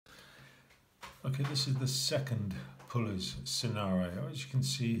Okay, this is the second pulleys scenario. As you can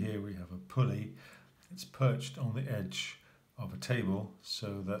see here, we have a pulley. It's perched on the edge of a table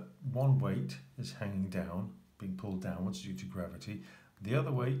so that one weight is hanging down, being pulled downwards due to gravity. The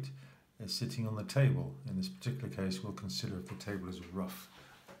other weight is sitting on the table. In this particular case, we'll consider if the table is rough.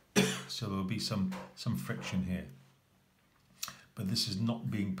 So there will be some friction here. But this is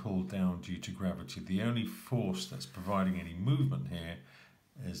not being pulled down due to gravity. The only force that's providing any movement here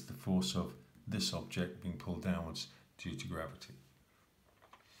is the force of this object being pulled downwards due to gravity.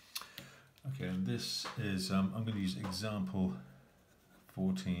 Okay, and this is, I'm going to use example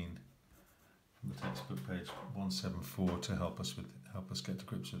 14 from the textbook page 174 to help us get to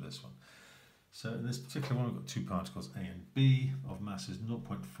grips with this one. So in this particular one, we've got two particles A and B of masses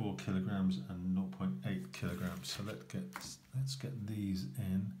 0.4 kilograms and 0.8 kilograms. So let's get these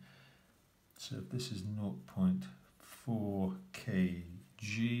in. So if this is 0.4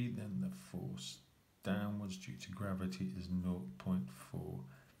 kg, then the force downwards due to gravity is 0.4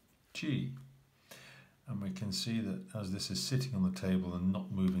 g. And we can see that as this is sitting on the table and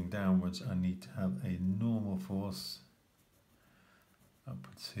not moving downwards, I need to have a normal force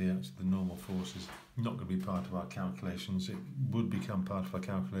upwards here. Actually, the normal force is not going to be part of our calculations. It would become part of our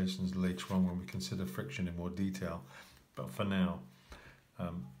calculations later on when we consider friction in more detail. But for now,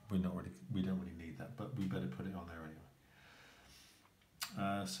 we don't really need that, but we better put it on there anyway.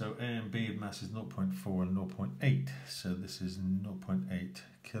 So A and B of mass is 0.4 and 0.8. So this is 0.8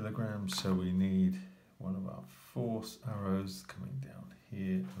 kilograms. So we need one of our force arrows coming down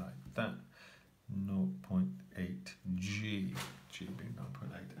here like that. 0.8 g, g being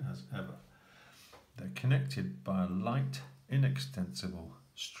 0.8 as ever. They're connected by a light, inextensible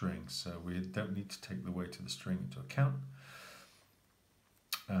string, so we don't need to take the weight of the string into account.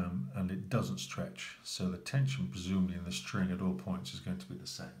 And it doesn't stretch, so the tension presumably in the string at all points is going to be the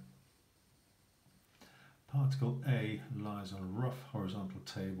same. Particle A lies on a rough horizontal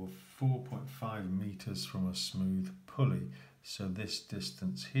table 4.5 meters from a smooth pulley, so this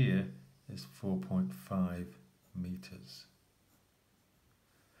distance here is 4.5 meters.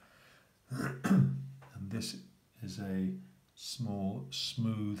 And this is a small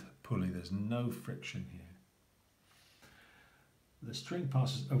smooth pulley. There's no friction here. The string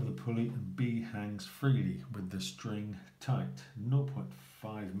passes over the pulley and B hangs freely with the string tight,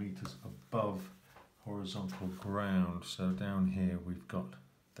 0.5 meters above horizontal ground. So down here we've got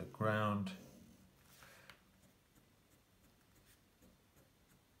the ground.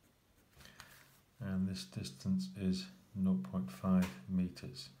 And this distance is 0.5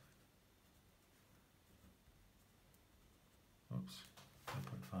 meters. Oops,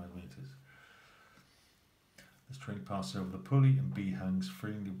 0.5 meters. The string passes over the pulley and B hangs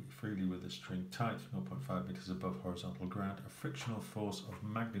freely with the string tight, 0.5 meters above horizontal ground. A frictional force of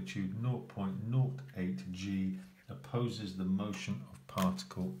magnitude 0.08 g opposes the motion of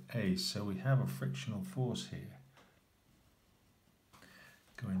particle A. So we have a frictional force here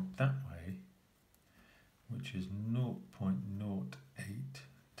going that way, which is 0.08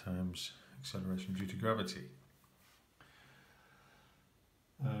 times acceleration due to gravity.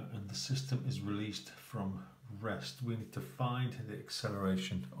 And the system is released from rest. We need to find the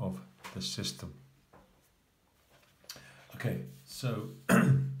acceleration of the system. Okay, so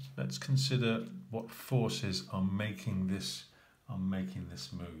let's consider what forces are making this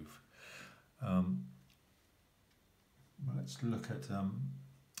move. Let's look at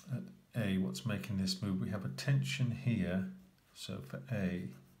A, what's making this move. We have a tension here, so for A,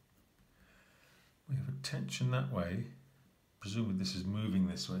 we have a tension that way. Presumably this is moving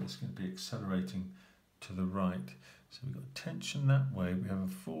this way, it's going to be accelerating to the right. So we've got tension that way, we have a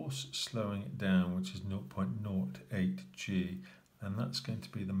force slowing it down, which is 0.08 g, and that's going to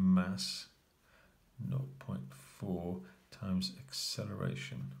be the mass, 0.4 times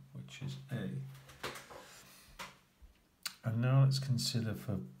acceleration, which is A. And now let's consider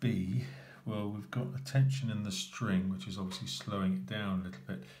for B. Well, we've got a tension in the string, which is obviously slowing it down a little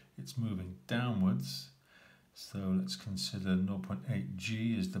bit. It's moving downwards. So let's consider 0.8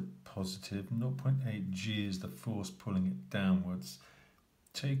 g is the positive, 0.8 g is the force pulling it downwards.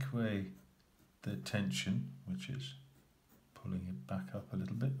 Take away the tension, which is pulling it back up a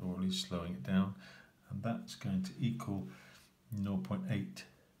little bit, or at least slowing it down, and that's going to equal 0.8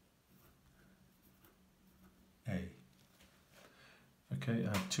 A. Okay, I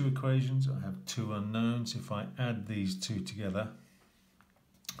have two equations, I have two unknowns. If I add these two together,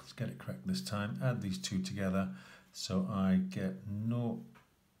 let's get it correct this time, add these two together, so I get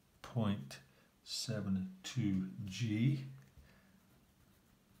 0.72 g,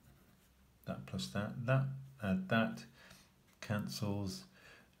 that plus that, add that, cancels,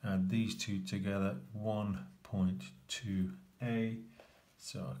 add add these two together, 1.2a.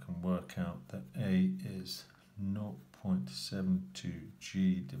 So I can work out that a is 0.72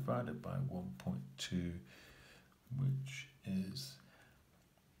 g divided by 1.2, which is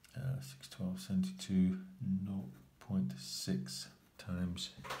 6, 12, 72, 0.6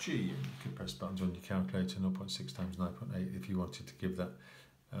 times g. And you could press buttons on your calculator, 0.6 times 9.8 if you wanted to give that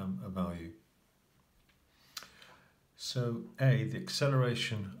a value. So A, the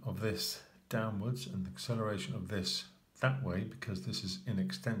acceleration of this downwards and the acceleration of this that way, because this is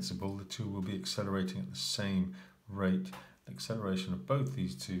inextensible, the two will be accelerating at the same rate. The acceleration of both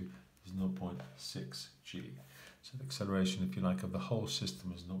these two is 0.6 g. So the acceleration, if you like, of the whole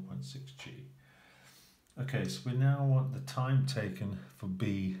system is 0.6 g. Okay, so we now want the time taken for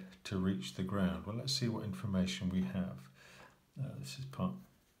B to reach the ground. Well, let's see what information we have. This is part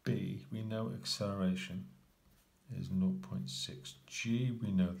B. We know acceleration is 0.6 g.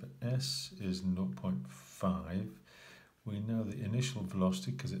 We know that S is 0.5. We know the initial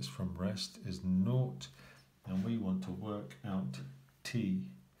velocity, because it's from rest, is 0. And we want to work out T.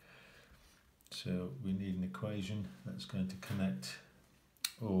 So we need an equation that's going to connect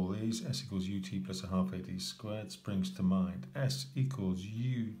all these. S equals ut plus a half at squared springs to mind. S equals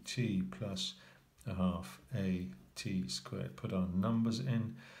ut plus a half at squared. Put our numbers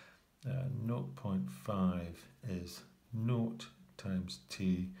in. 0.5 is 0 times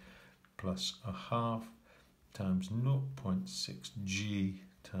t plus a half times 0.6 g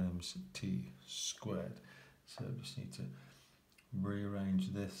times t squared. So I just need to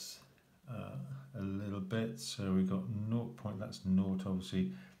rearrange this a little bit. So we got 0. That's 0,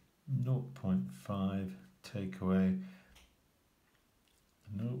 obviously. 0.5 take away.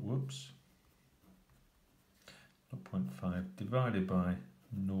 No, whoops. 0.5 divided by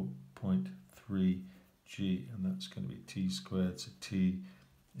 0.3 g, and that's going to be t squared. So t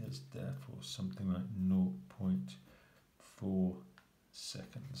is therefore something like 0.4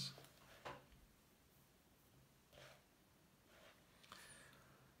 seconds.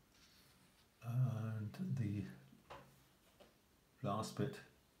 And the last bit,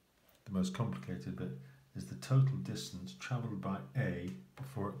 the most complicated bit, is the total distance travelled by A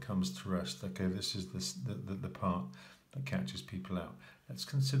before it comes to rest. Okay, this is the part that catches people out. Let's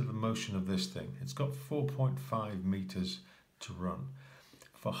consider the motion of this thing. It's got 4.5 meters to run.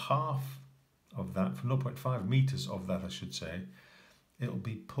 For half of that, for 0.5 meters of that, I should say, it'll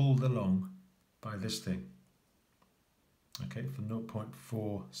be pulled along by this thing. Okay, for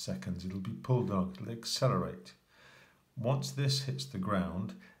 0.4 seconds, it'll be pulled along, it'll accelerate. Once this hits the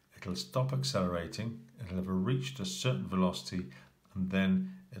ground, it'll stop accelerating, it'll have reached a certain velocity, and then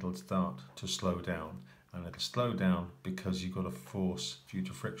it'll start to slow down. And it'll slow down because you've got a force due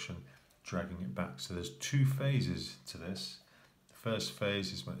to friction dragging it back. So there's two phases to this. The first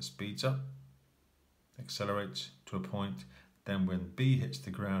phase is when it speeds up, accelerates to a point, then when B hits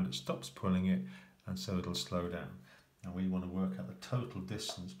the ground it stops pulling it, and so it'll slow down. And we want to work out the total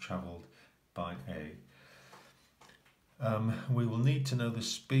distance travelled by A. We will need to know the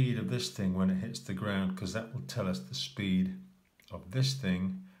speed of this thing when it hits the ground, because that will tell us the speed of this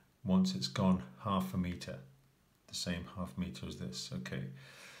thing once it's gone half a meter, the same half meter as this. Okay,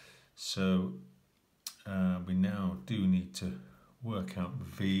 so we now do need to work out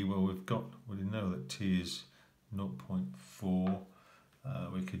V. Well, we know that T is 0.4.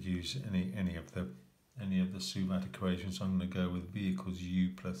 We could use any of the Suvat equations. I'm going to go with V equals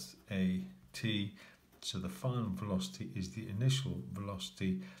U plus AT. So the final velocity is the initial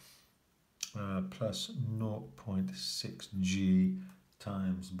velocity plus 0.6 g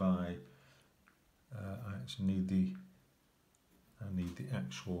times by, I actually need the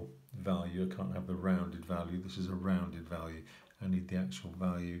actual value. I can't have the rounded value. This is a rounded value. I need the actual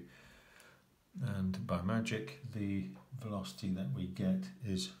value. And by magic, the velocity that we get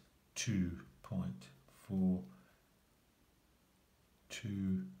is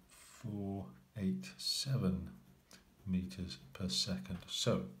 2.487 meters per second.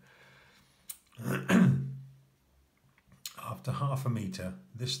 So after half a meter,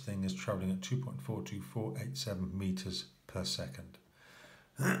 this thing is travelling at 2.42487 meters per second.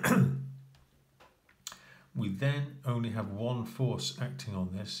 We then only have one force acting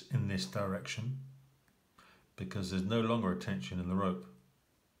on this in this direction, because there's no longer a tension in the rope.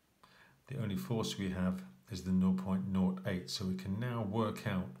 The only force we have is the 0.08, so we can now work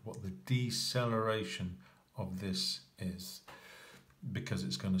out what the deceleration of this is, because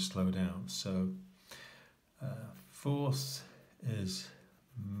it's going to slow down. So force is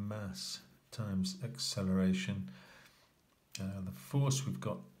mass times acceleration. The force we've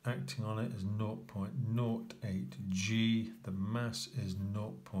got acting on it is 0.08 g. The mass is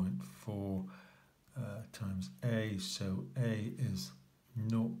 0.4 so A is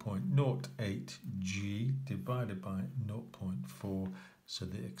 0.08 g divided by 0.4. So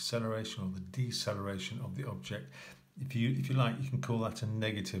the acceleration or the deceleration of the object, if you like, you can call that a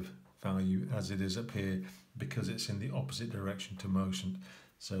negative value as it is up here because it's in the opposite direction to motion.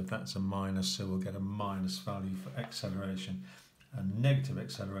 So if that's a minus, so we'll get a minus value for acceleration. And negative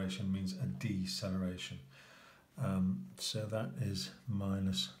acceleration means a deceleration. So that is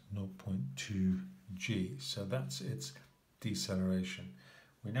minus 0.2 g. So that's its deceleration.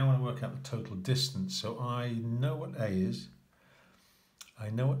 We now want to work out the total distance. So I know what A is. I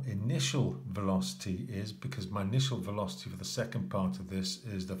know what initial velocity is because my initial velocity for the second part of this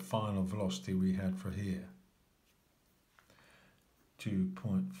is the final velocity we had for here.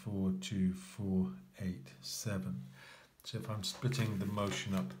 2.42487. So if I'm splitting the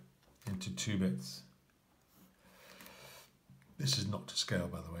motion up into 2 bits, this is not to scale,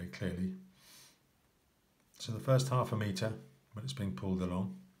 by the way, clearly. So the first half a metre, when it's being pulled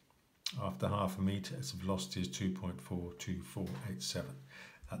along, after half a metre, its velocity is 2.42487.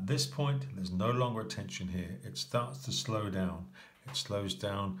 At this point, there's no longer a tension here. It starts to slow down. It slows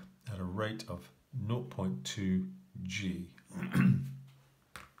down at a rate of 0.2 g.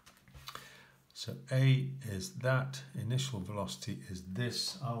 So A is that, initial velocity is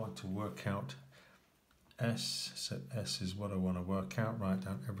this. I want to work out S, so S is what I want to work out. Write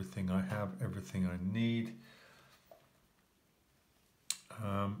down everything I have, everything I need.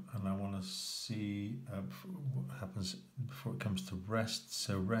 And I want to see what happens before it comes to rest.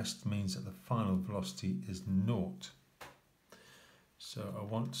 So rest means that the final velocity is 0. So I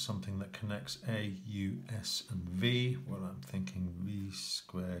want something that connects A, U, S and V. Well, I'm thinking V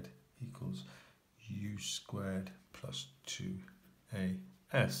squared equals U squared plus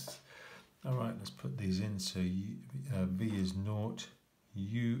 2AS. All right, let's put these in. So V is 0,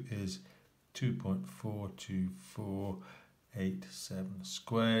 U is 2.42487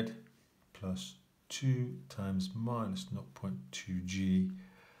 squared plus 2 times minus 0.2 g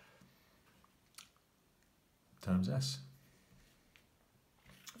times S.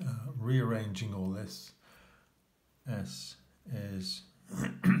 Rearranging all this, S is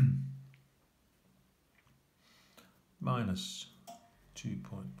minus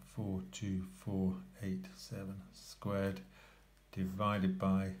 2.42487 squared divided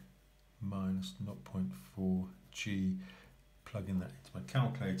by minus 0.4 g. Plugging that into my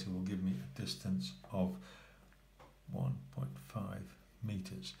calculator will give me a distance of 1.5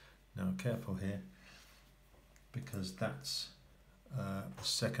 meters. Now careful here, because that's the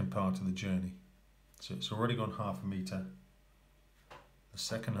second part of the journey. So it's already gone half a meter. The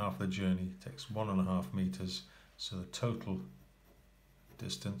second half of the journey takes 1.5 meters. So the total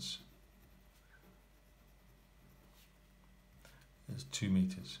distance is 2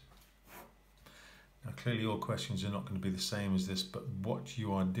 meters. Now clearly your questions are not going to be the same as this, but what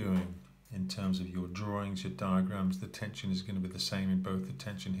you are doing in terms of your drawings, your diagrams, the tension is going to be the same in both. The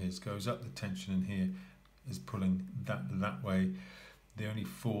tension here goes up, the tension in here is pulling that way. The only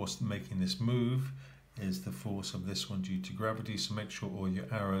force making this move is the force of this one due to gravity, so make sure all your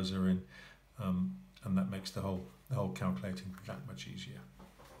arrows are in, and that makes the whole calculating that much easier.